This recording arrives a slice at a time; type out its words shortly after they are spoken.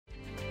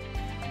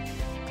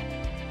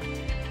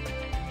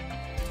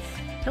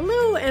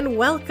Hello and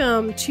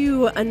welcome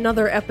to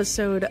another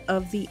episode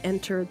of the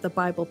Enter the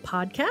Bible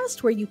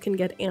podcast, where you can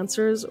get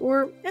answers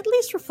or at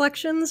least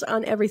reflections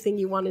on everything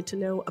you wanted to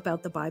know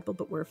about the Bible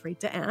but were afraid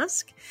to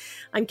ask.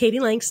 I'm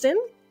Katie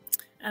Langston.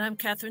 And I'm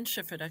Catherine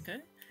Schifferdecker.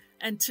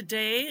 And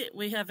today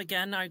we have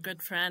again our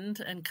good friend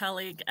and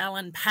colleague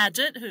Alan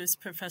Padgett, who's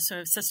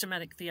professor of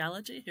systematic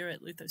theology here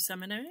at Luther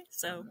Seminary.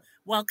 So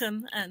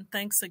welcome and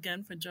thanks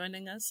again for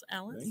joining us,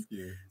 Alan. Thank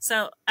you.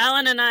 So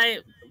Alan and I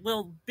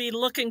will be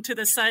looking to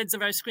the sides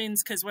of our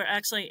screens because we're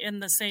actually in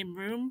the same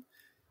room.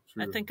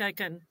 True. I think I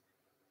can...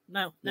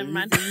 No, never You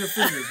mind. see your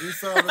fingers. You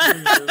saw the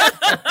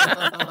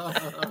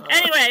fingers.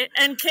 Anyway,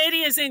 and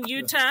Katie is in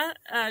Utah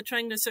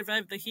trying to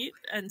survive the heat.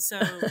 And so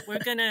we're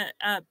going to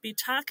be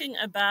talking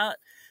about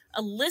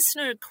a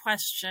listener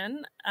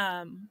question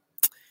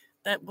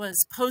that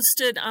was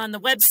posted on the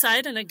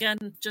website. And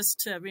again, just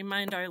to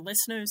remind our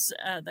listeners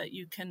that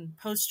you can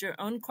post your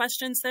own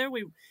questions there.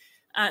 We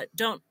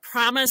don't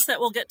promise that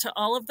we'll get to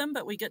all of them,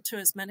 but we get to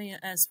as many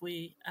as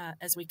we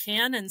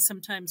can. And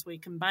sometimes we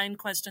combine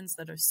questions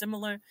that are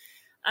similar.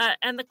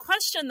 And the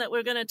question that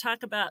we're going to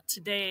talk about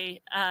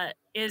today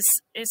is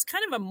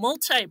kind of a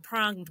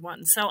multi-pronged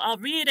one. So I'll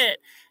read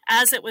it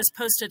as it was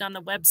posted on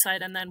the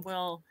website, and then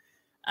we'll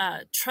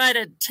try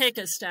to take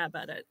a stab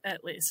at it,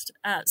 at least.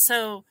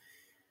 So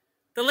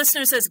the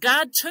listener says,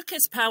 God took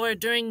his power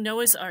during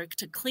Noah's Ark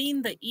to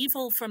clean the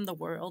evil from the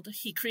world.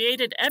 He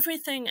created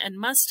everything and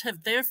must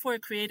have therefore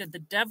created the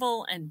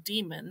devil and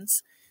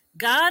demons.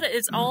 God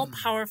is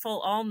all-powerful,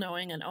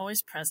 all-knowing, and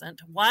always present.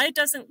 Why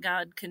doesn't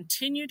God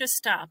continue to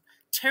stop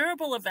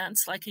terrible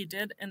events like he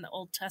did in the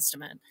Old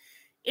Testament?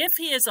 If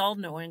he is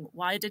all-knowing,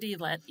 why did he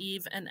let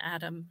Eve and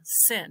Adam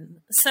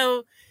sin?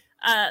 So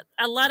a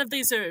lot of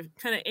these are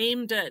kind of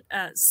aimed at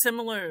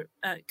similar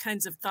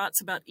kinds of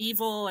thoughts about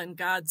evil and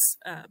God's,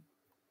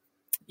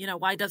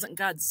 why doesn't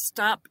God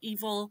stop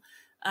evil?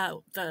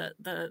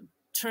 The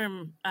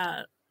term,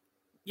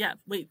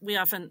 we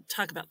often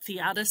talk about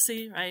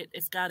theodicy, right?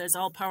 If God is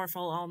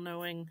all-powerful,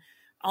 all-knowing,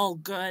 all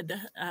good,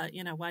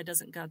 why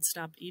doesn't God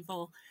stop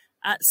evil?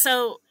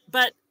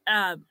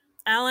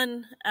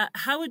 Alan,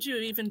 how would you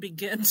even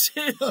begin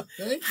to?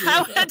 Thank you.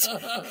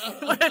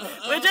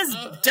 We're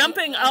just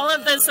dumping all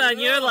of this on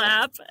your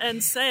lap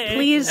and saying,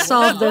 Please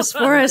solve this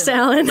for us,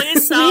 Alan.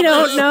 Please solve We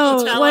don't this.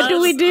 know. Tell What do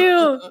us. we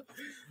do?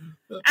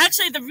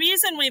 Actually, the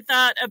reason we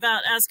thought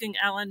about asking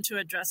Alan to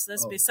address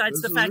this,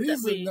 besides the fact that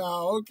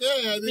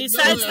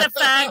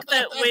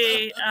we,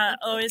 we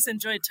always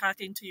enjoyed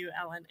talking to you,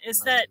 Alan,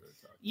 is that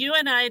you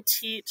and I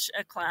teach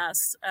a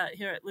class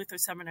here at Luther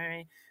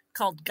Seminary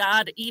called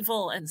God,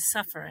 Evil, and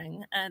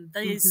Suffering. And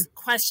these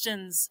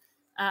questions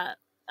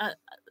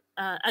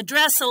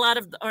address a lot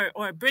of,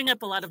 or bring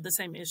up a lot of the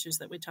same issues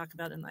that we talk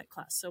about in that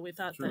class. So we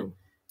thought that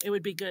it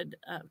would be good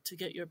to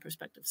get your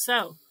perspective.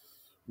 So.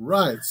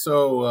 Right.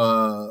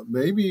 So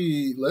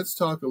maybe let's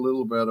talk a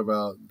little bit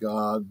about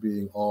God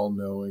being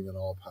all-knowing and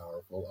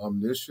all-powerful,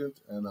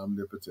 omniscient and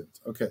omnipotent.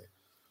 Okay.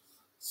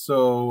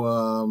 So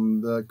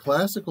the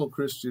classical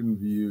Christian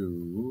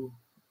view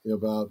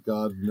about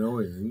God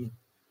knowing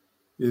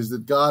is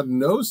that God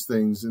knows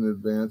things in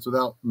advance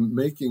without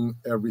making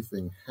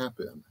everything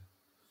happen.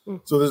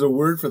 So there's a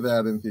word for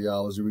that in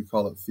theology. We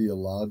call it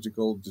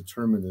theological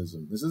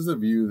determinism. This is a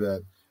view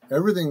that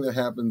everything that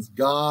happens,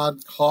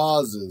 God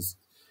causes.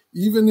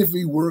 Even if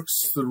he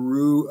works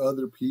through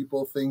other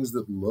people, things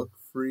that look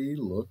free,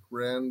 look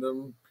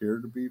random, appear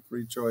to be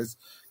free choice,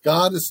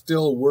 God is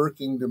still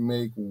working to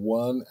make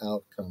one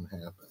outcome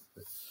happen.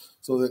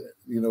 So that,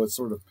 it's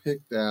sort of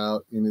picked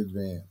out in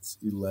advance,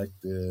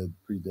 elected,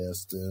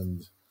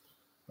 predestined.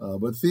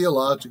 But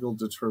theological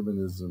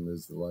determinism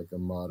is like a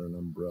modern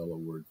umbrella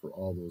word for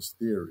all those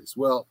theories.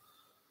 Well,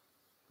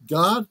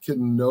 God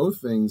can know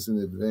things in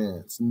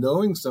advance.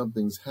 Knowing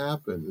something's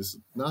happened is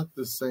not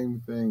the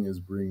same thing as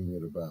bringing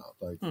it about.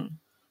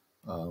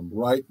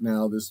 Right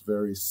now, this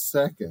very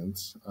second,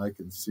 I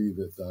can see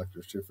that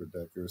Dr.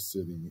 Schifferdecker is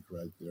sitting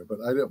right there,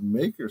 but I don't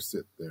make her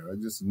sit there. I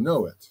just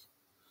know it.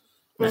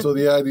 And so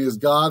the idea is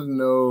God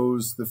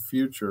knows the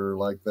future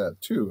like that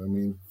too. I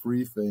mean,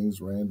 free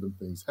things, random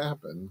things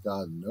happen.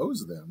 God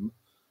knows them,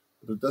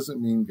 but it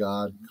doesn't mean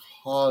God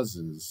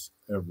causes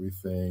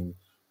everything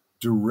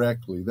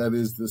directly. That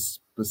is the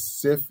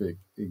specific,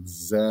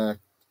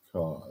 exact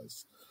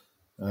cause.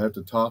 I have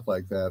to talk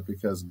like that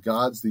because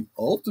God's the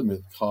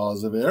ultimate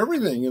cause of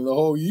everything in the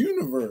whole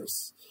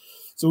universe.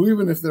 So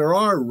even if there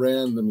are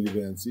random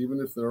events, even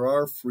if there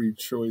are free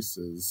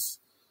choices,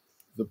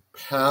 the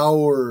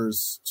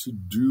powers to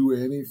do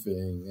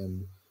anything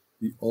and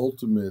the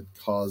ultimate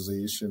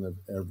causation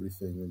of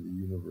everything in the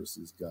universe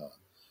is God.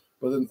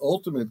 But an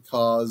ultimate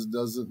cause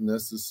doesn't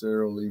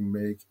necessarily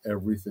make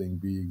everything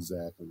be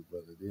exactly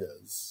what it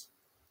is.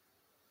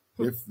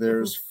 If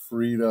there's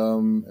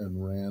freedom and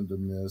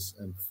randomness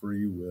and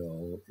free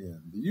will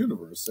in the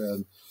universe,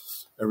 and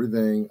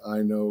everything I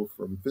know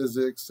from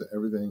physics,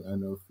 everything I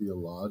know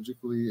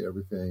theologically,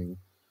 everything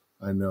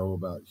I know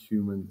about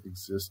human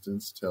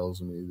existence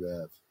tells me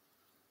that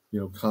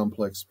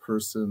complex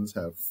persons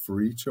have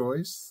free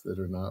choice that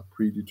are not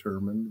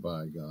predetermined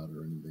by God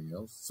or anything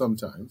else.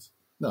 Sometimes,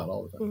 not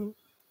all the time.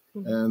 Mm-hmm.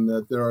 Mm-hmm. And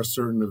that there are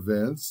certain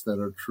events that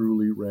are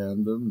truly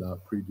random,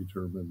 not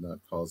predetermined, not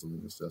causally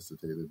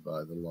necessitated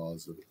by the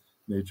laws of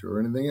nature or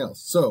anything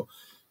else. So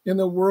in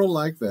a world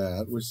like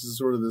that, which is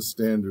sort of the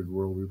standard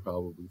world we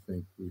probably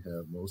think we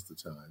have most of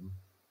the time,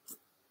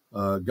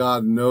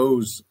 God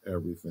knows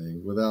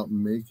everything without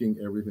making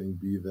everything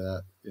be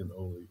that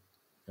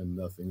and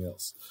nothing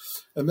else.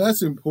 And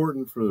that's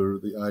important for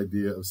the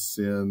idea of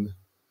sin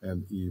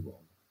and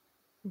evil,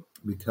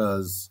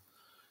 because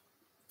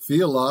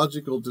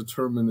theological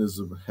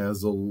determinism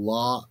has a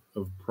lot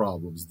of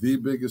problems. The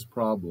biggest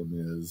problem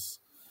is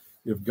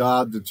if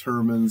God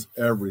determines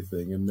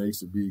everything and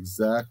makes it be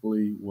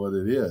exactly what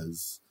it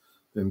is,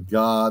 then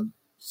God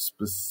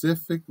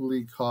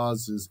specifically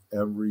causes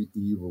every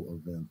evil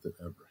event that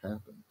ever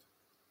happened.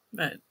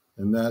 Right.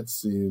 And that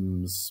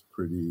seems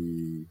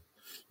pretty...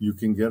 You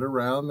can get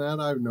around that.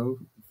 I know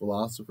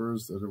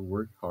philosophers that have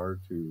worked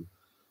hard to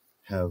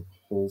have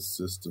whole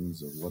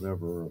systems of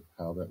whatever, of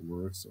how that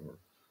works. Or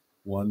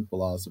one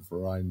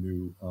philosopher I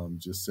knew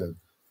just said,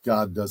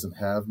 God doesn't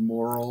have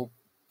moral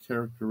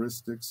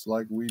characteristics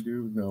like we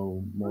do,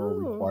 no moral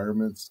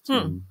requirements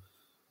to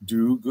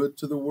do good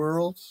to the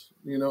world.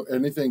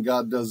 Anything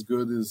God does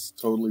good is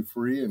totally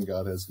free, and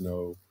God has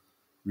no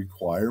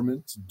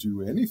requirement to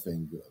do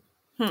anything good.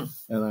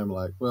 And I'm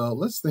like, well,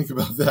 let's think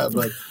about that.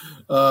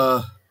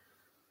 But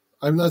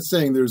I'm not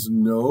saying there's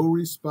no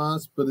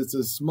response, but it's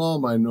a small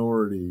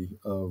minority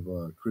of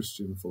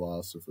Christian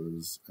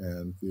philosophers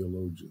and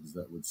theologians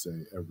that would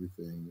say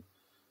everything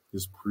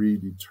is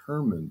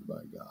predetermined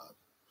by God.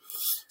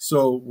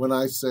 So when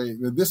I say,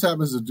 this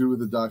happens to do with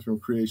the doctrine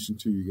of creation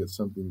too, you get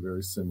something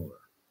very similar.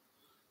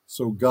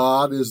 So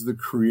God is the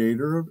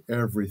creator of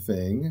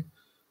everything,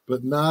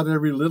 but not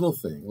every little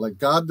thing. Like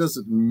God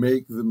doesn't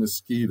make the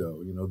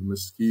mosquito. The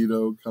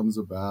mosquito comes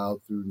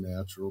about through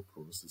natural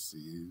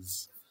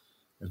processes.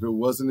 If it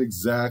wasn't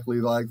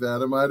exactly like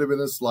that, it might have been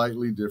a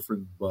slightly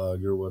different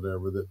bug or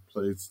whatever that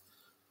plays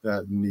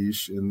that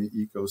niche in the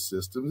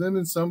ecosystem. Then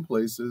in some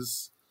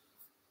places,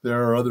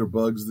 there are other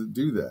bugs that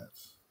do that.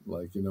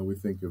 Like, we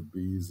think of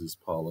bees as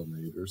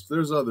pollinators.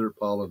 There's other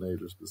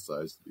pollinators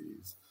besides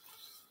bees.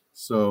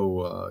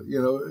 So,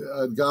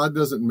 God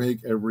doesn't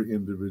make every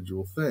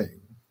individual thing.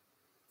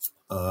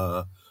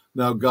 Now,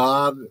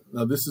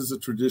 this is a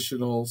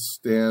traditional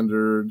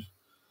standard,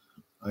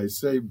 I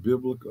say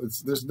biblical.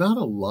 There's not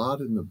a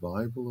lot in the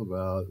Bible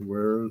about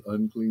where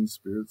unclean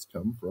spirits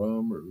come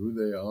from or who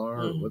they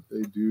are or what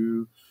they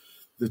do.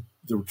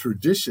 The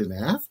tradition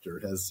after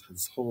has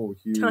whole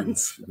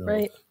huge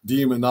right.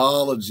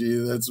 demonology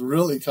that's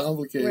really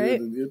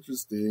complicated and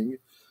interesting,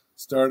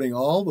 starting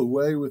all the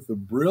way with the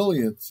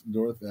brilliant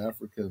North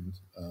African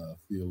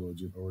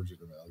theologian Origen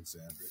of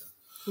Alexandria.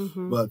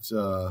 Mm-hmm. But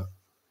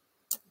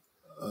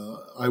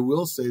I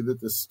will say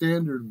that the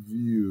standard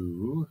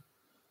view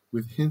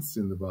with hints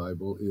in the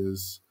Bible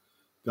is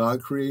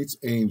God creates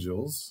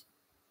angels.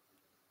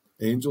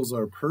 Angels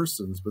are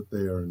persons, but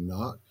they are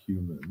not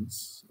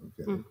humans.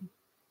 Okay. Mm-hmm.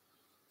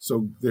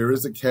 So there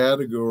is a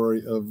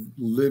category of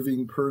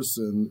living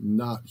person,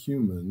 not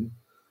human,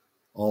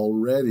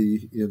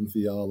 already in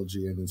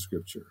theology and in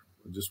Scripture.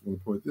 I just want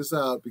to point this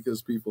out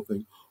because people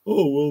think,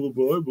 oh, well, the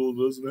Bible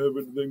doesn't have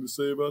anything to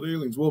say about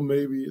aliens. Well,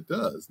 maybe it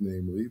does.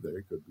 Namely,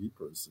 there could be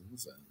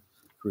persons and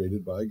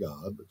created by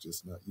God, but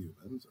just not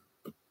humans.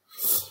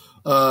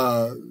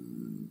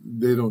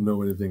 They don't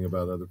know anything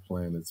about other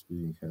planets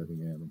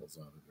having animals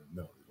on it.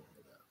 No, they don't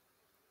know that.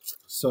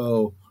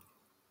 So,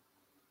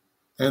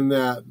 and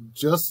that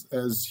just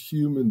as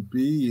human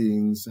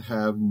beings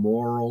have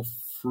moral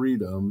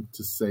freedom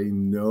to say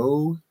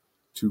no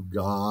to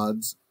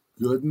God's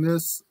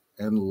goodness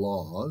and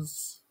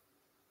laws,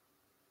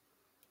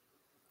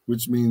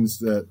 which means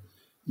that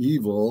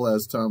evil,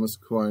 as Thomas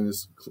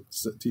Aquinas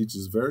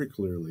teaches very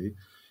clearly,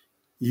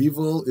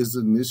 evil is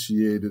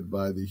initiated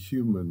by the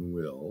human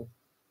will,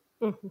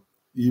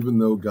 even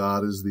though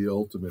God is the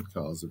ultimate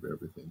cause of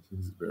everything.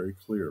 He's very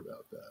clear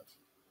about that.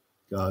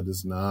 God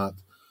does not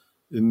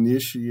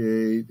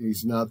initiate,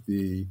 he's not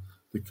the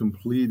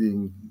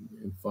completing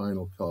and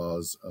final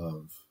cause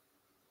of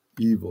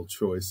evil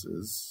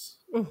choices.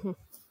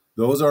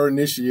 Those are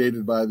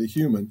initiated by the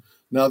human.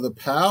 Now, the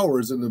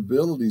powers and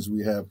abilities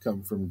we have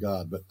come from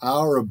God, but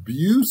our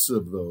abuse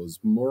of those,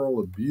 moral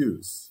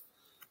abuse,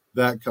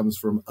 that comes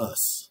from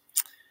us.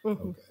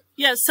 Okay.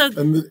 Yeah. So,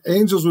 and the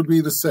angels would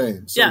be the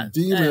same. So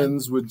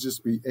demons would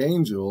just be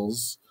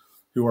angels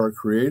who are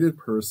created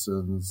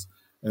persons,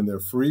 and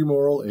they're free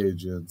moral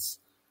agents.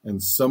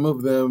 And some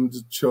of them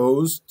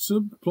chose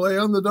to play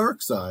on the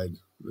dark side,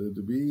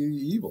 to be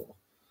evil,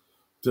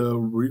 to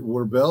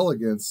rebel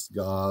against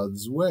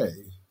God's way.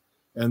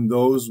 And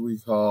those we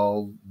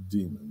call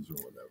demons or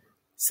whatever.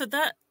 So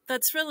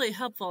that's really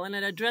helpful, and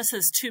it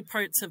addresses two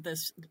parts of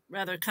this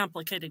rather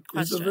complicated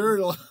question. It's a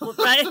very long...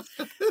 right?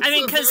 I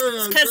mean, because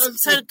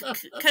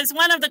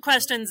one of the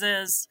questions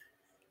is,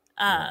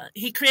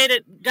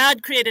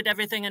 God created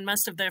everything and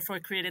must have therefore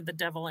created the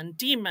devil and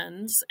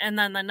demons. And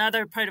then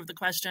another part of the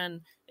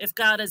question, if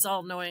God is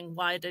all-knowing,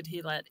 why did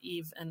he let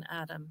Eve and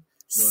Adam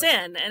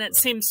sin? And it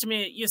seems to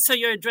me,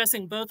 you're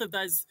addressing both of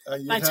those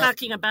by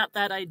talking about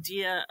that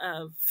idea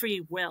of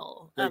free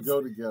will. They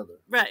go together.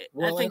 Right.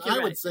 Well, I think I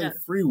would say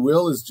free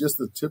will is just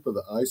the tip of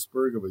the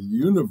iceberg of a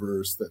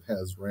universe that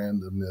has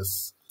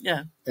randomness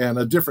and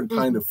a different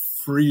kind of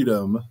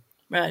freedom.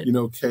 Right.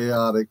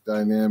 Chaotic,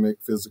 dynamic,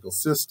 physical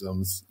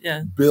systems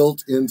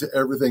built into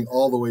everything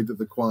all the way to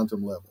the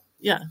quantum level.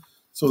 Yeah.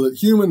 So that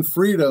human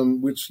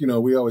freedom, which,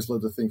 we always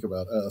love to think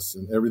about us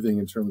and everything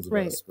in terms of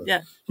us, but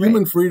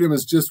human freedom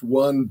is just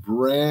one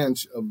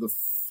branch of the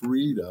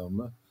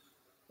freedom,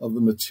 of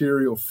the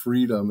material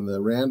freedom and the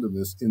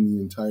randomness in the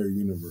entire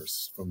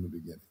universe from the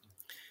beginning.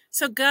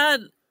 So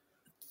God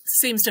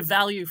seems to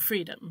value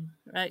freedom,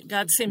 right?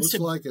 God seems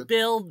to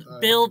build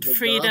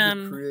freedom.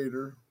 God, the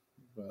creator,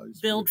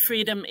 build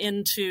freedom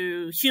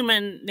into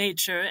human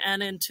nature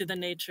and into the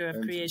nature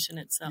of creation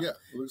itself. Yeah,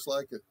 it looks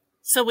like it.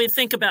 So we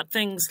think about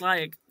things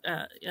like,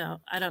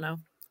 I don't know,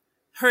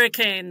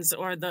 hurricanes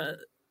or the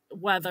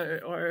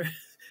weather or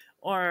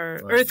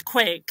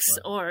earthquakes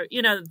or,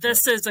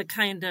 this is a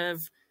kind of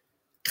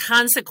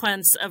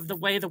consequence of the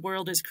way the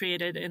world is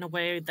created in a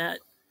way that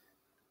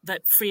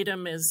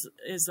freedom is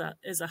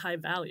a high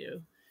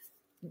value,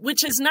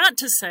 which is not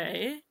to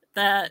say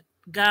that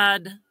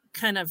God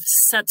kind of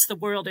sets the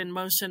world in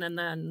motion and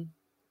then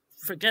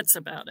forgets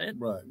about it.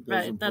 Right.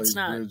 Right. That's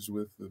not bridge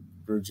with the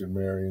Virgin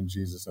Mary and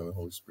Jesus and the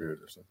Holy Spirit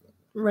or something like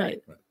that.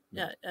 Right.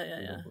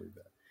 Yeah.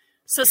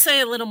 So say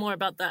a little more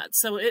about that.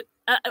 So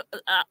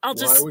I'll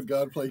just. Why would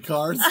God play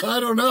cards? I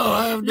don't know.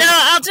 I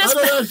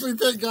don't actually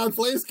think God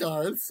plays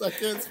cards. I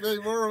can't say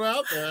more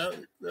about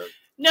that.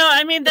 No,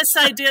 I mean this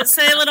idea.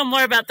 Say a little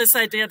more about this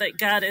idea that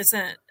God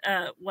isn't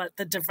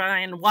the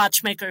divine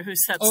watchmaker who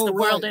sets the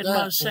world in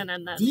motion,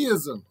 and then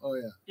deism. Oh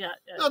yeah.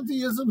 Now,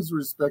 deism is a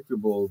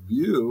respectable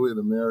view in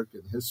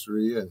American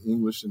history and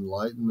English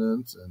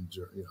Enlightenment and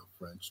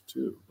French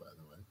too, by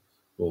the way,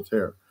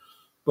 Voltaire.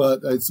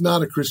 But it's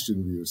not a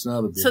Christian view. It's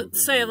not a biblical So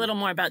say view. a little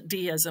more about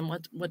deism.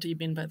 What do you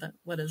mean by that?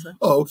 What is it?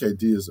 Oh, okay,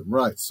 deism.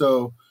 Right.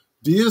 So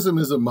deism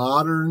is a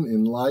modern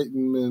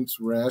Enlightenment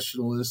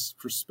rationalist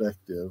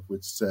perspective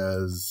which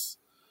says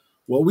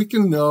what we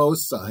can know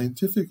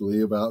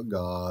scientifically about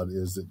God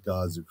is that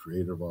God's the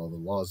creator of all the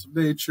laws of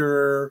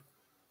nature,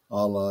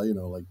 a la,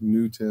 like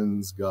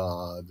Newton's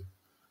God,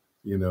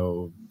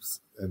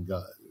 and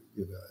God,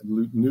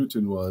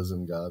 Newton was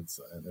and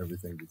God's and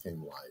everything became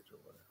light or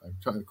whatever. I'm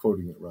kind of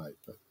quoting it right,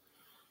 but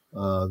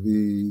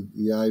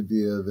the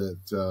idea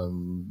that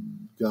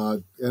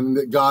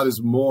God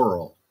is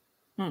moral.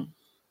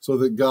 So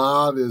that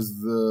God is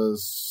the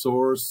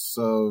source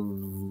of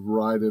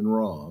right and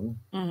wrong,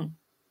 and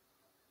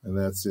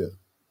that's it.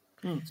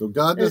 So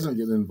God doesn't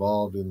get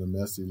involved in the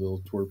messy little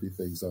twerpy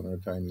things on our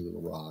tiny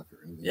little rock or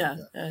anything like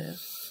that. Yeah.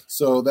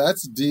 So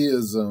that's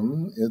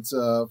deism. It's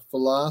a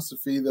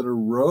philosophy that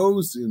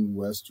arose in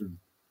Western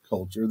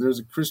culture. There's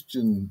a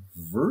Christian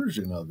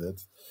version of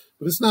it,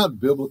 but it's not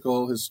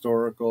biblical,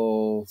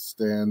 historical,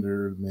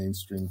 standard,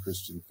 mainstream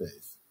Christian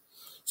faith.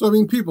 So,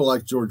 people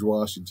like George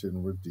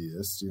Washington were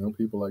deists.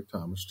 People like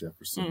Thomas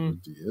Jefferson were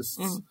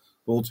deists.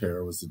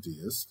 Voltaire was a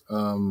deist.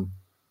 And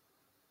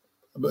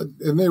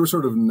they were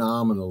sort of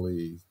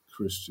nominally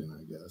Christian,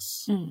 I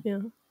guess.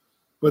 Yeah.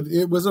 But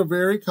it was a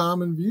very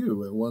common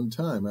view at one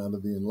time out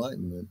of the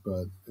Enlightenment.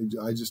 But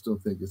I just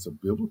don't think it's a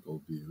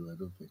biblical view. I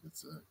don't think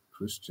it's a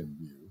Christian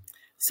view.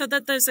 So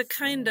that there's a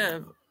kind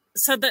of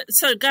so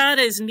God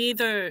is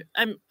neither.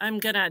 I'm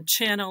gonna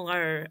channel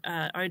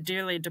our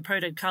dearly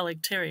departed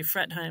colleague Terry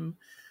Fretheim,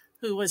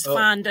 who was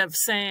fond of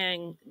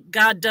saying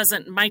God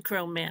doesn't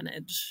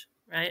micromanage,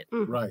 right?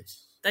 Right.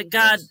 That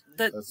God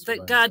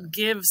God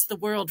gives the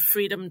world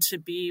freedom to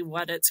be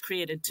what it's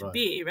created to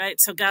be, right?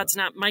 So God's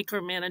not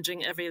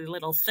micromanaging every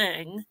little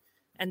thing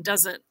and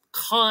doesn't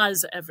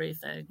cause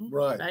everything,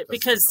 right?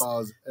 Because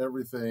cause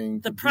everything.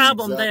 The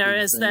problem there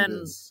is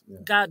then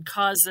God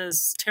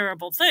causes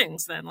terrible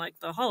things, then like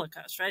the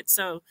Holocaust, right?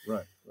 So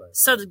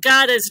So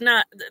God is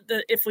not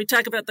if we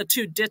talk about the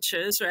two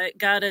ditches, right?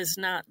 God is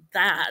not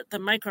the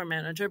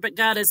micromanager, but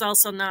God is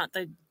also not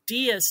the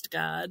deist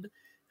God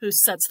who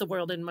sets the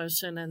world in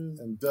motion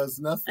and does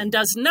nothing.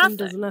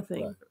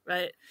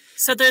 Right?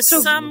 So there's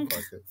some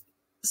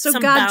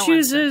God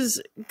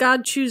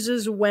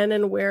chooses when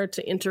and where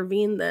to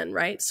intervene then,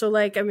 right? So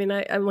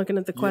I'm looking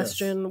at the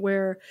question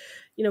where,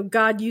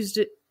 God used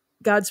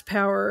God's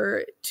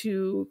power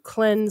to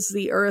cleanse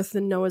the earth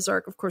in Noah's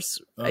Ark. Of course,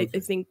 I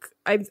think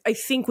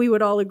we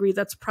would all agree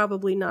that's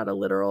probably not a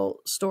literal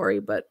story,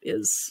 but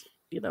is,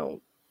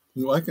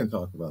 I can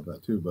talk about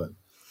that too, but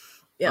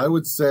I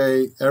would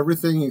say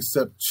everything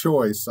except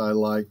choice. I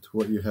liked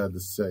what you had to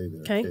say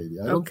there, Katie.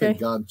 I don't think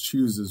God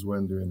chooses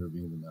when to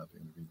intervene and not to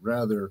intervene.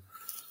 Rather,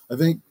 I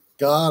think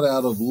God,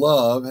 out of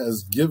love,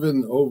 has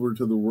given over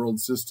to the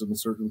world system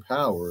certain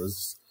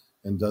powers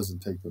and doesn't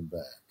take them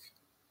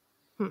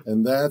back.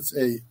 And that's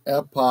a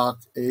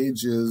epoch,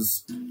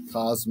 ages,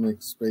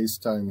 cosmic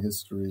space-time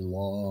history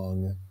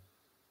long,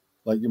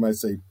 like you might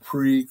say,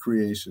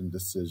 pre-creation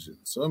decision.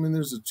 So, I mean,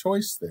 there's a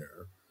choice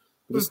there.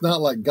 But it's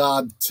not like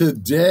God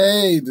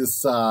today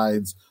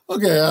decides,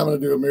 okay, I'm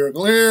going to do a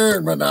miracle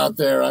here, but not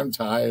there. I'm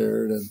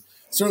tired. And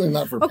certainly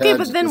not for Okay, Paget,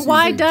 but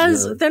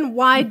then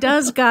why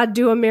does God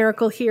do a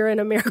miracle here and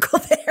a miracle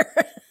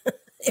there?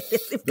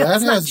 if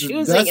God's not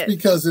choosing that's it.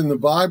 because in the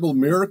Bible,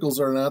 miracles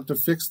are not to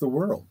fix the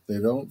world. They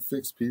don't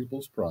fix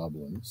people's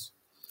problems.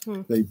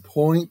 They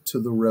point to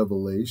the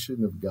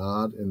revelation of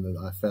God and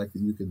the fact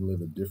that you can live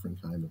a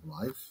different kind of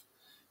life.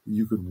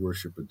 You could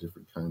worship a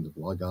different kind of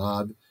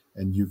God,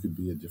 and you could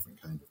be a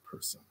different kind of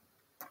person.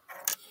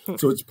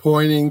 So it's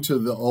pointing to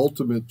the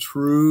ultimate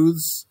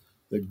truths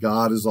that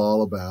God is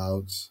all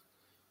about.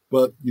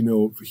 But, you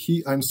know,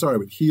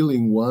 but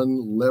healing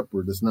one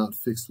leper does not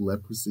fix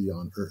leprosy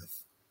on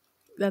earth.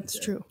 That's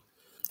true.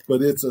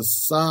 But it's a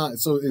sign.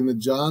 So in the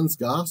John's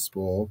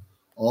Gospel,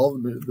 all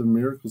the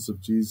miracles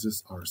of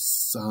Jesus are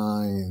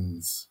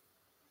signs.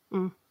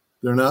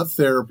 They're not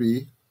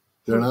therapy.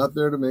 They're not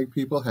there to make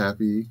people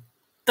happy.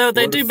 Though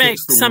they do make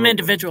some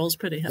individuals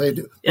pretty happy. They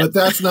do. Yep. But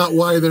that's not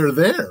why they're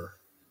there.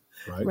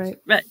 Right.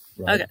 Okay.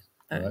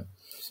 Right.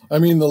 I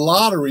mean, the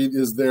lottery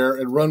is there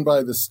and run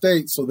by the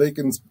state so they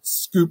can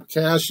scoop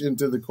cash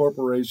into the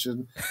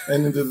corporation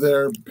and into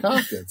their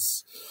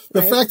pockets.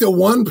 The fact that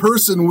one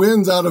person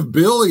wins out of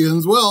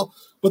billions, well,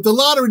 but the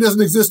lottery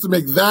doesn't exist to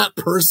make that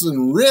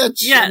person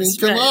rich. Yes, I mean,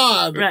 come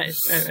on. Right.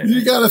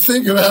 You got to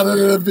think about it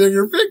in a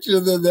bigger picture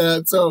than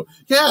that. So,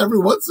 yeah, every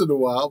once in a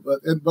while,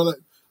 but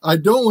I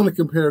don't want to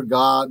compare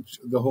God,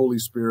 the Holy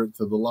Spirit,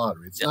 to the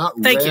lottery. It's not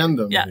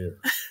random here.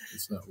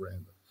 It's not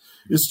random.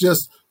 It's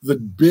just the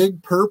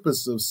big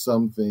purpose of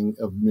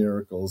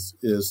miracles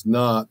is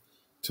not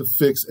to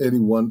fix any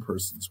one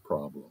person's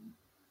problem,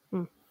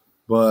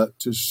 but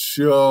to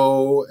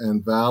show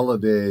and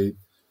validate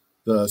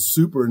the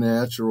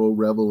supernatural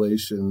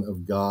revelation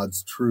of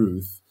God's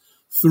truth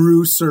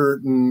through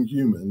certain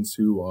humans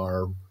who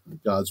are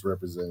God's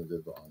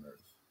representative on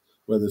earth,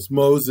 whether it's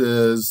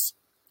Moses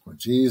or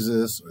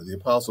Jesus or the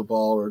Apostle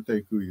Paul, or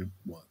take who you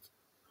want.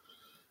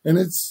 And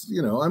it's,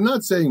 you know, I'm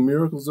not saying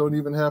miracles don't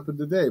even happen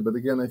today, but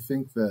again, I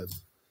think that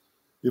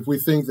if we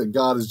think that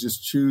God is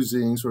just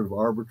choosing sort of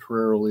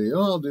arbitrarily,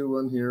 I'll do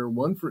one here,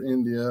 one for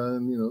India,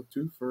 and, you know,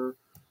 two for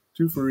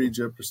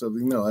Egypt or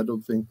something. No, I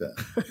don't think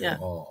that at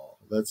all.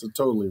 That's a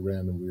totally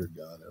random, weird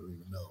God. I don't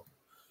even know.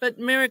 But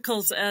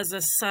miracles as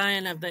a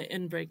sign of the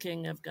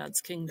inbreaking of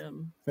God's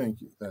kingdom. Thank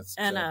you. That's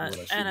a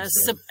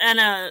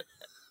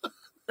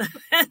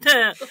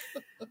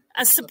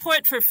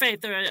support for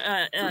faith, or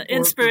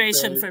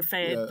inspiration for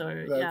faith,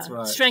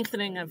 or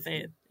strengthening of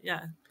faith.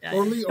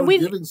 Or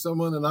giving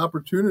someone an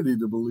opportunity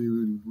to believe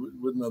who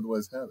wouldn't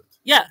otherwise have it.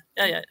 Yeah.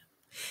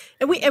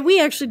 And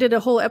we actually did a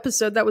whole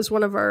episode. That was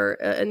one of our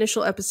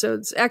initial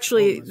episodes.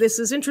 Actually, this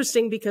is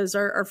interesting because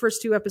our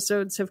first two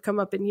episodes have come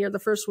up in here. The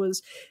first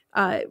was,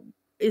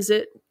 is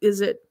it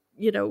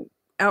you know,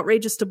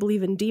 outrageous to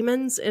believe in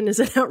demons, and is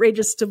it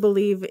outrageous to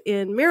believe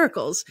in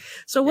miracles?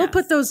 So we'll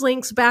put those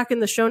links back in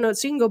the show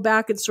notes so you can go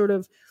back and sort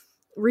of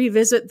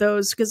revisit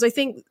those, because I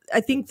think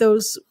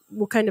those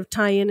will kind of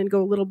tie in and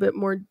go a little bit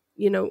more,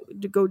 you know,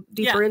 to go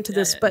deeper into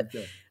this. But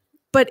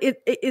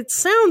it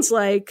sounds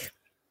like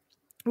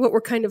what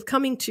we're kind of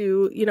coming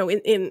to, you know,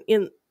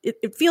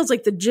 it feels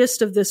like the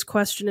gist of this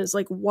question is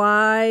like,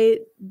 why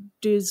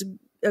does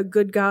a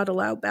good God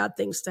allow bad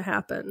things to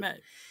happen?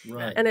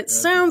 Right. And it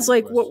sounds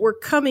like what we're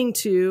coming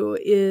to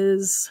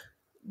is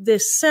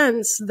this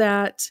sense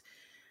that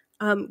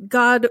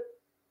God,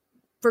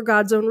 for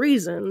God's own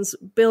reasons,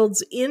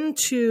 builds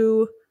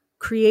into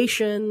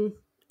creation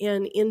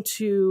and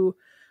into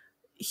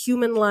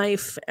human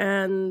life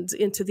and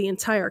into the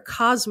entire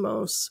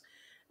cosmos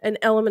an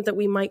element that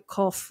we might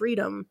call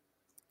freedom,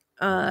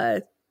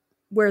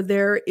 where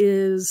there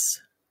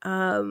is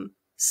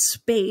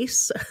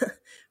space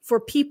for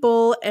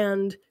people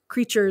and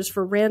creatures,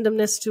 for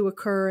randomness to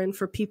occur, and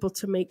for people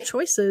to make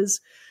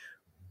choices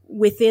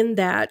within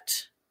that,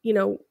 you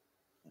know,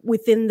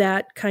 within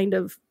that kind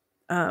of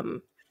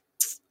the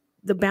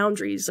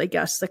boundaries, I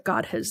guess, that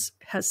God has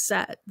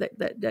set,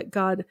 that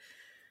God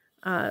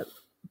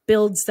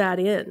builds that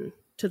in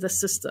to the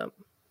system.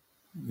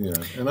 Yeah,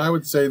 and I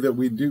would say that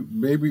we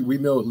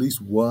know at least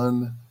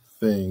one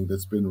thing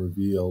that's been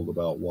revealed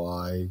about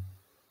why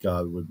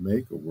God would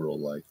make a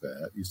world like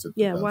that. You said,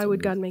 why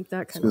would God make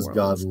that kind of world?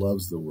 Because God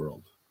loves the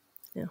world.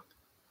 Yeah.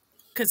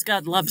 Because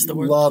God loves the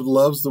world. God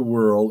loves the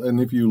world, and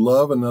if you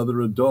love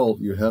another adult,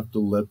 you have to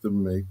let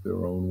them make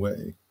their own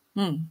way.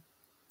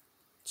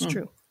 It's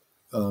true.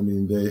 I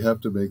mean, they have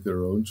to make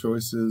their own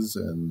choices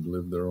and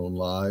live their own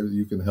lives.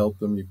 You can help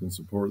them, you can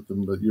support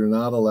them, but you're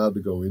not allowed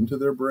to go into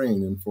their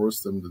brain and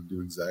force them to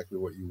do exactly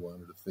what you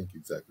want or to think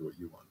exactly what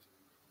you want.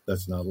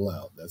 That's not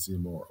allowed. That's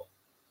immoral.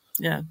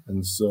 Yeah.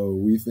 And so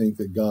we think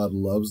that God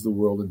loves the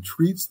world and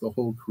treats the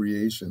whole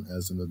creation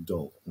as an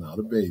adult, not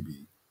a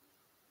baby,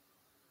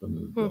 but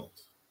an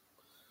adult.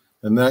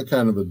 And that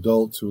kind of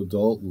adult to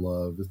adult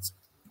love,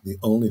 the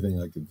only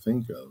thing I can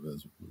think of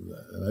is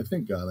that, and I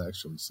think God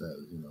actually said,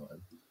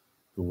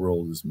 the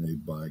world is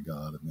made by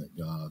God and that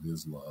God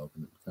is love,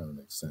 and it kind of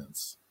makes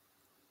sense.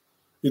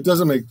 It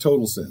doesn't make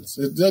total sense.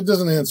 That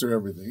doesn't answer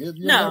everything.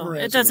 No,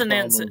 it doesn't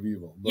answer. Of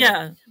evil,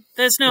 Yeah,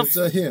 there's no. It's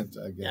a hint,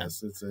 I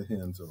guess. Yeah. It's a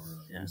hint or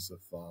at least a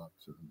thought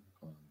to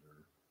ponder.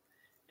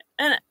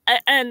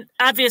 And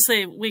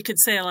obviously, we could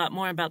say a lot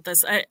more about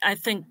this. I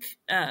think,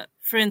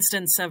 for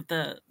instance, of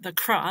the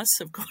cross,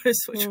 of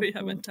course, which we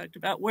haven't talked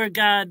about, where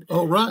God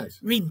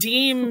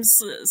redeems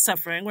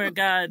suffering, where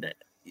God,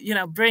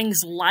 brings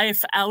life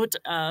out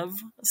of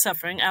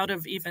suffering, out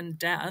of even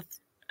death,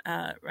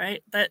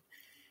 right?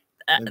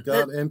 And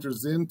God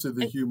enters into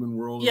the human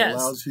world and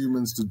allows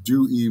humans to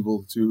do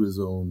evil to his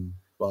own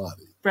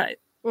body. Right,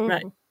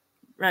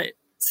 right.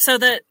 So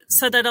that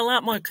a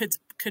lot more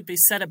could be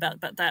said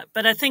about that.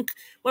 But I think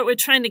what we're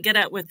trying to get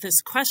at with this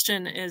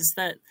question is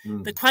that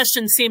the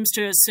question seems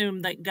to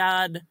assume that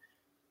God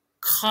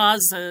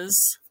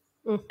causes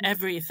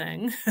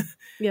everything,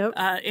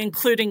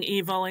 including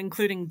evil,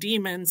 including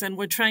demons. And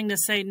we're trying to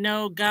say,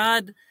 no,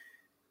 God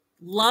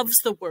loves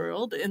the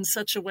world in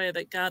such a way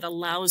that God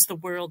allows the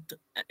world,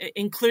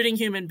 including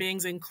human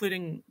beings,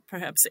 including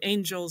perhaps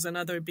angels and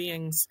other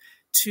beings,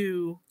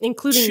 to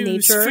choose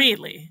nature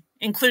freely,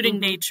 including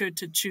nature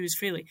to choose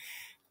freely.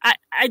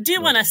 I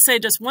do want to say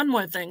just one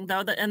more thing,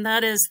 though, and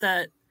that is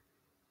that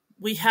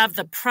we have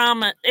the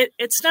promise.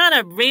 It's not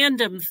a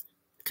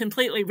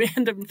completely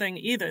random thing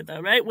either, though,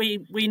 right?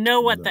 We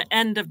know what the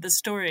end of the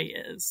story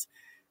is,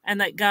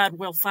 and that God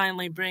will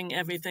finally bring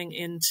everything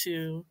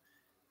into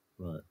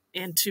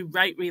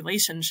right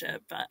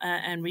relationship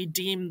and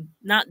redeem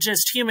not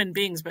just human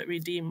beings, but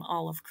redeem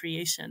all of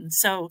creation.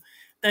 So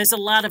there's a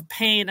lot of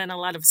pain and a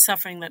lot of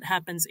suffering that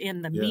happens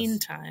in the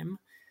meantime.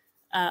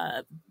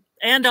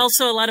 And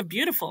also a lot of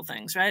beautiful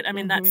things, right? I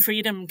mean, that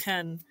freedom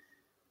can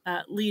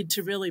lead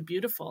to really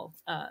beautiful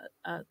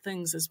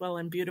things as well,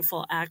 and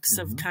beautiful acts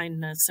of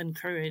kindness and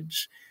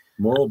courage.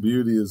 Moral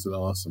beauty is an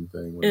awesome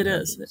thing. It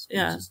is,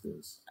 yeah.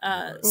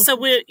 So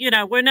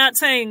we're not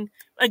saying,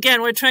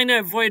 again, we're trying to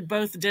avoid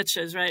both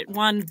ditches, right?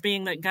 One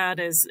being that God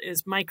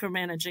is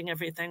micromanaging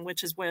everything,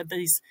 which is where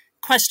these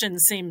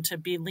questions seem to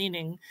be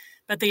leaning,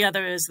 but the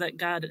other is that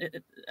God,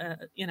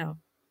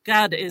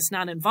 God is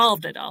not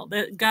involved at all.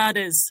 That God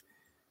is.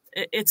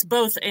 It's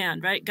both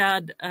and, right?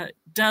 God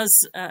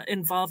does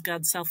involve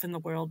God's self in the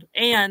world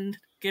and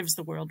gives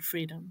the world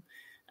freedom.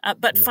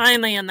 But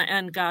finally, in the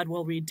end, God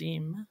will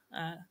redeem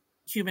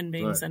human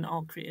beings and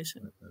all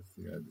creation. Right. That's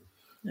the idea.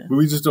 Yeah. But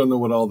we just don't know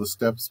what all the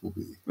steps will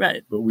be.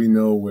 Right. But we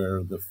know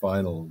where the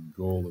final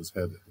goal is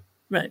headed.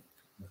 Right.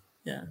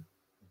 Yeah.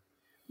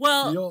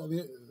 Well,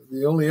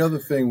 the only other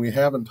thing we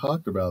haven't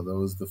talked about,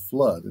 though, is the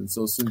flood. And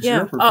so since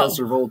you're a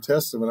professor of Old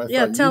Testament, I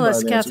thought tell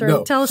us,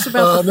 Catherine. Tell us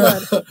about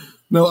the flood.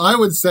 No, I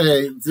would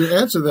say to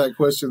answer that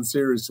question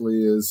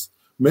seriously is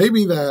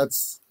maybe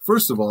that's,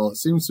 first of all, it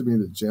seems to me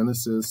that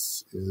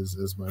Genesis is,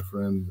 as my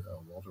friend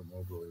Walter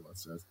Moberly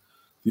once says,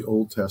 the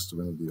Old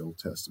Testament of the Old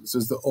Testament. So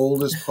it's the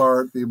oldest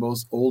part, the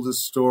most oldest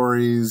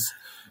stories.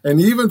 And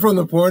even from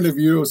the point of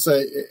view of,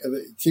 say,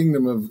 the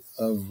kingdom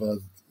of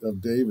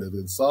David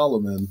and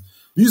Solomon,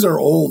 these are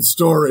old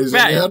stories,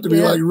 and they have to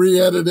be like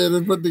re-edited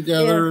and put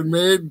together and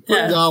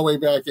put Yahweh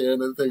back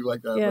in and things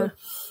like that. Yeah.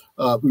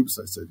 But, oops,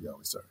 I said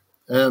Yahweh, sorry.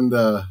 And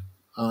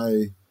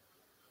I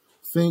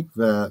think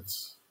that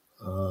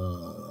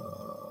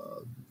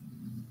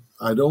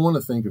I don't want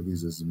to think of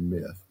these as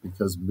myth,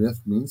 because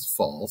myth means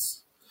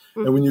false.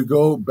 Mm-hmm. And when you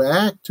go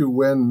back to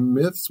when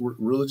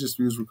religious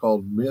views were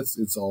called myths,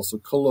 it's also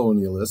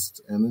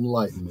colonialist and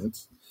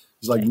Enlightenment.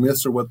 It's like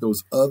myths are what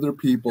those other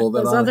people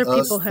that aren't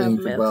us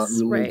think about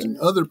religion.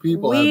 Right. Other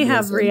people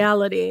have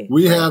reality.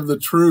 We have the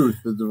truth,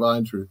 the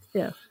divine truth.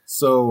 Yeah.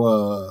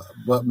 So,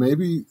 but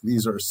maybe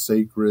these are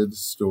sacred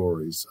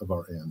stories of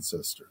our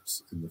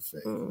ancestors in the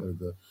faith. They're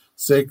the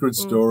sacred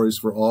stories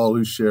for all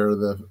who share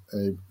the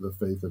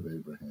faith of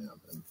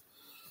Abraham.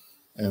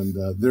 And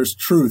there's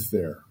truth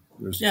there.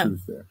 There's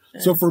truth there.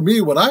 Yeah. So for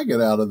me, what I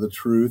get out of the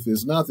truth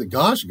is not that,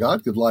 gosh,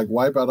 God could like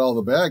wipe out all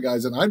the bad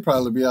guys and I'd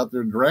probably be out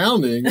there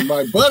drowning and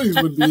my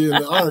buddies would be in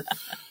the ark,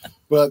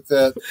 but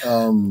that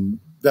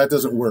that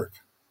doesn't work.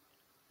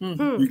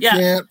 Mm-hmm.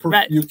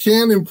 You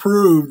can't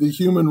improve the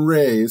human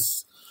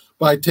race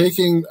by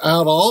taking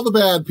out all the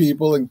bad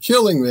people and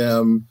killing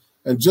them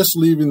and just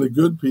leaving the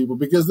good people,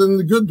 because then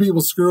the good people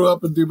screw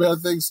up and do bad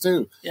things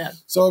too. Yeah.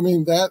 So I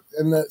mean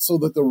so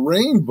that the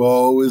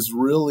rainbow is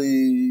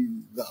really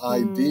the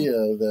idea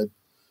that,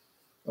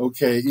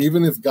 okay,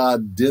 even if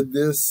God did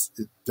this,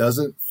 it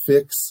doesn't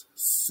fix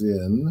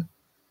sin.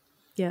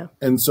 Yeah.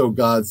 And so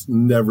God's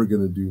never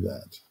going to do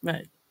that.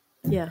 Right.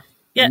 Yeah.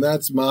 And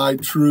that's my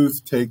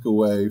truth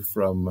takeaway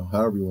from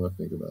however you want to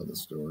think about the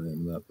story.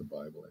 I'm not the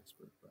Bible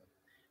expert.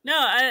 No,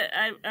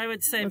 I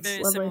would say that's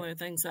very similar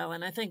things,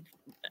 Ellen. I think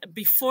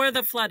before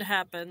the flood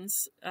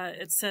happens,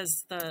 it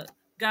says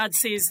God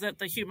sees that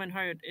the human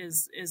heart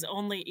is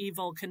only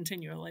evil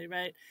continually,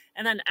 right?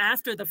 And then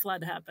after the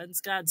flood happens,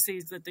 God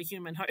sees that the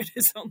human heart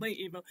is only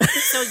evil.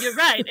 So you're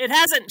right. It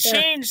hasn't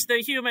changed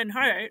the human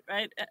heart,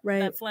 right?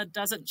 That flood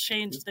doesn't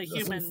change the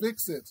human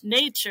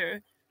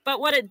nature. But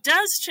what it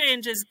does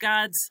change is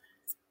God's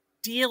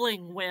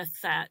dealing with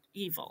that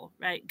evil,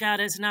 right?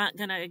 God is not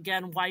going to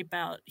again wipe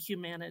out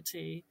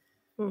humanity.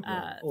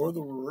 Or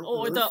the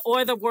world,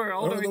 or the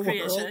world, or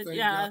creation.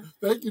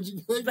 Thank you,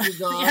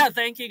 God. Yeah,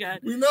 thank you, God.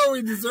 We know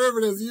we deserve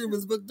it as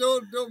humans, but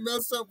don't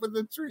mess up with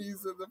the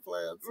trees and the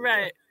plants.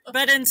 Right,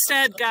 but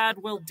instead,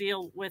 God will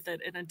deal with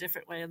it in a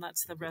different way, and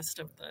that's the rest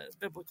of the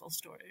biblical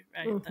story,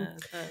 right?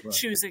 Mm-hmm. The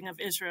choosing of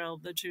Israel,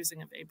 the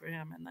choosing of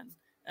Abraham, and then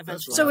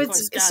eventually. So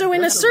it's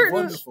in a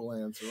certain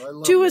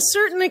to a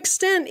certain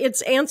extent,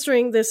 it's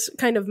answering this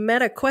kind of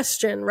meta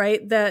question,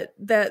 right? That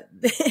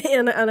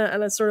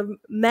on a sort of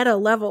meta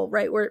level,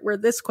 right? Where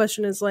this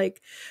question is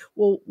like,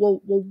 well,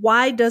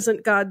 why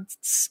doesn't God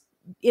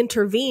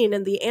intervene?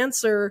 And the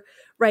answer,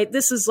 right?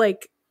 This is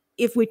like,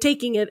 if we're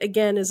taking it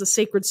again as a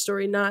sacred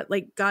story, not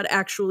like God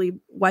actually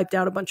wiped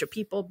out a bunch of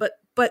people, but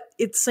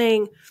it's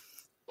saying,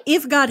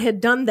 if God had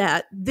done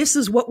that, this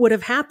is what would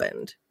have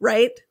happened,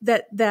 right?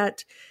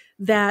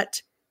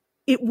 That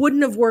it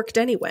wouldn't have worked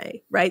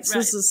anyway, right? So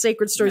this is a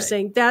sacred story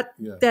saying that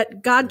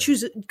God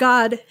chooses,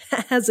 God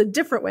has a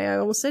different way. I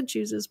almost said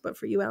chooses, but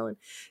for you, Alan,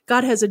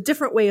 God has a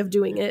different way of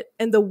doing it.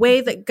 And the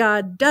way that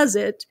God does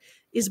it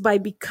is by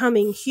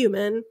becoming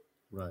human,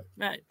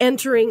 right?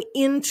 Entering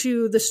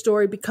into the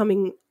story,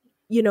 becoming,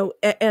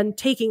 and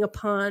taking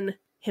upon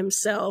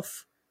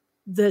himself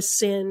the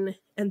sin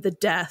and the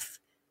death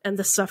and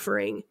the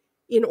suffering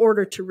in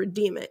order to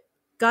redeem it.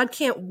 God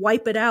can't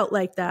wipe it out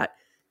like that,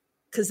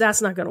 because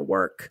that's not going to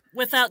work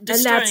without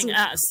destroying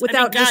us.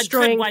 Without God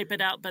destroying, could wipe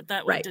it out, but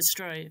that would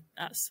destroy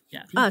us.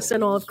 Yeah, us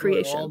and all of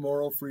creation, all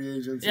moral free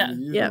agents in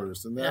the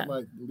universe, and that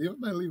might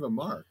leave a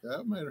mark.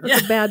 That might hurt.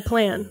 That's a bad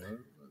plan.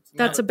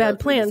 That's a bad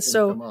plan.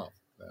 So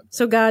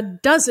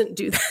God doesn't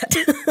do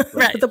that.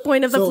 Right. The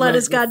point of the flood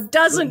is God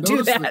doesn't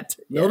do that.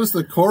 Notice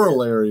the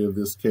corollary of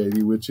this,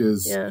 Katie, which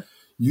is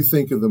you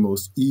think of the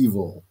most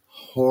evil,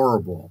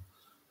 horrible,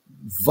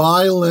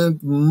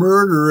 violent,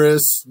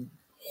 murderous,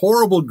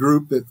 horrible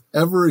group that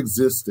ever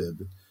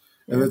existed,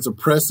 and it's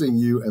oppressing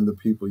you and the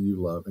people you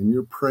love, and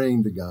you're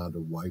praying to God to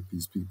wipe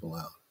these people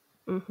out.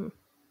 Mm-hmm.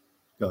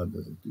 God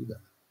doesn't do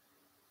that.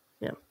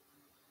 Yeah.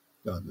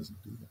 God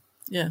doesn't do that.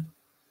 Yeah.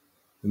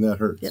 And that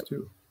hurts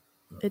too.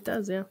 It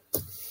does, yeah.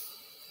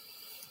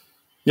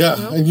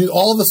 Yeah, and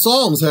all the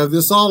Psalms have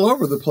this all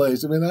over the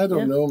place. I mean, I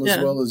don't know them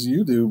as well as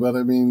you do, but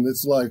I mean,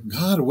 it's like,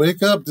 God,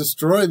 wake up,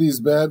 destroy these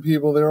bad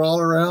people. They're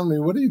all around me.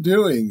 What are you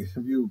doing?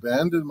 Have you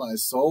abandoned my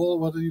soul?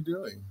 What are you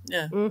doing?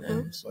 Yeah.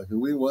 Mm-hmm. It's like,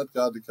 we want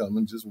God to come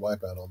and just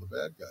wipe out all the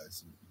bad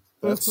guys.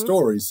 And that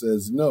story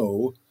says,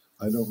 no,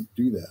 I don't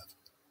do that.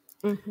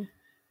 Mm-hmm.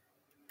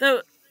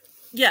 Though,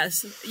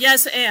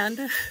 yes,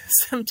 and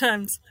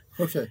sometimes.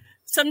 Okay.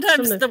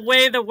 Sometimes the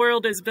way the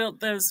world is built,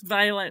 those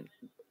violent,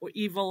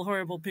 evil,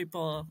 horrible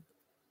people,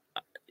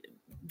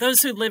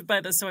 those who live by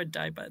the sword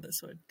die by the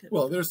sword.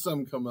 Well, there's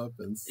some come up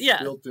and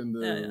built into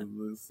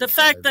the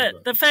fact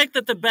that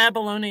the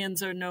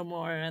Babylonians are no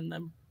more and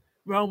the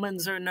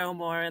Romans are no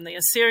more and the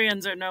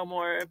Assyrians are no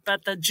more,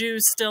 but the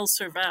Jews still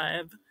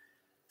survive,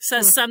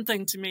 says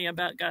something to me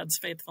about God's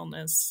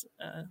faithfulness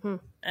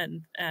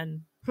and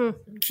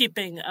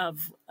keeping of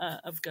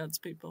God's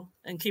people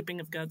and keeping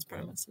of God's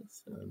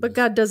promises. But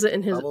God does it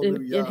in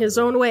his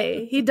own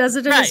way. He does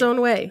it in his own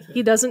way.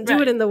 He doesn't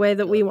do it in the way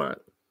that we want.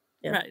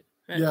 Yeah. Right.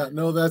 Yeah,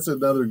 no, that's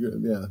another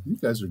good. Yeah, you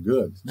guys are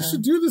good. You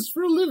should do this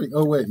for a living.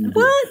 Oh, wait.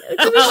 What?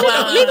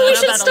 Maybe we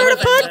should start a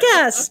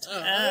podcast.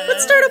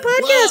 Let's start a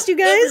podcast, you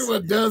guys.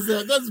 Everyone does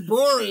that. That's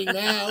boring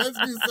now. Let's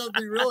do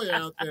something really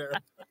out there.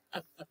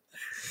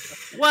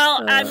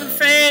 Well, I'm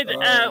afraid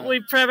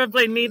we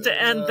probably need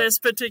to end this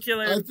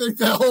particular. I think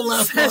that whole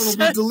last part will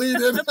be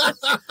deleted.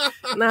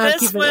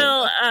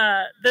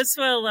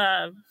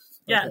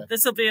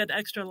 This will be an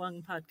extra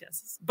long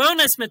podcast.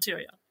 Bonus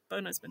material.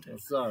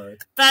 Sorry.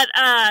 But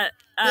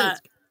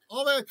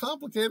all that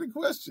complicated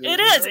question. It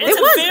is.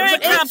 It's very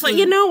complicated.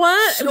 You know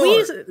what?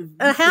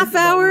 A half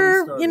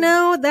hour.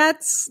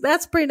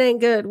 That's pretty dang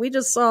good. We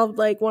just solved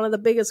like one of the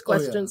biggest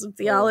questions of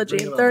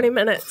theology in 30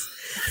 minutes.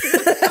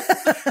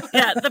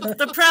 Yeah,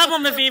 the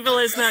problem of evil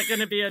is not going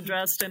to be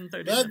addressed in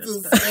 30 minutes.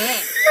 All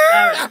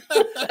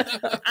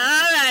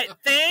right.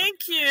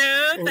 Thank you,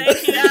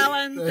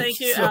 Alan.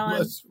 Thank you,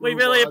 Alan. We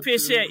really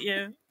appreciate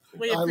you.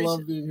 I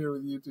love being here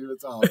with you too.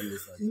 It's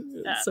obvious.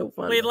 It's so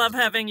fun. We love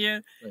having you.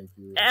 Thank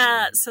you.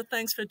 So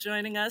thanks for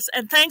joining us,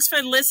 and thanks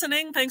for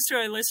listening. Thanks to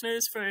our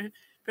listeners for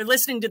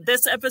listening to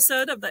this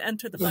episode of the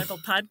Enter the Bible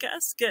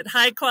podcast. Get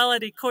high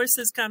quality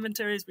courses,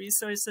 commentaries,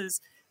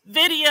 resources,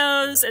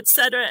 videos,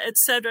 etc.,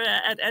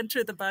 at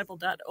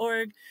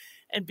enterthebible.org.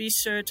 And be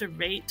sure to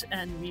rate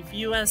and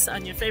review us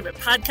on your favorite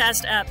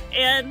podcast app.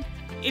 And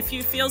if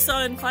you feel so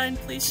inclined,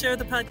 please share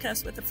the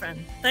podcast with a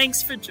friend.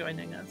 Thanks for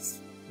joining us.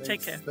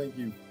 Take care. Thank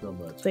you so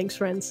much. Thanks,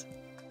 friends.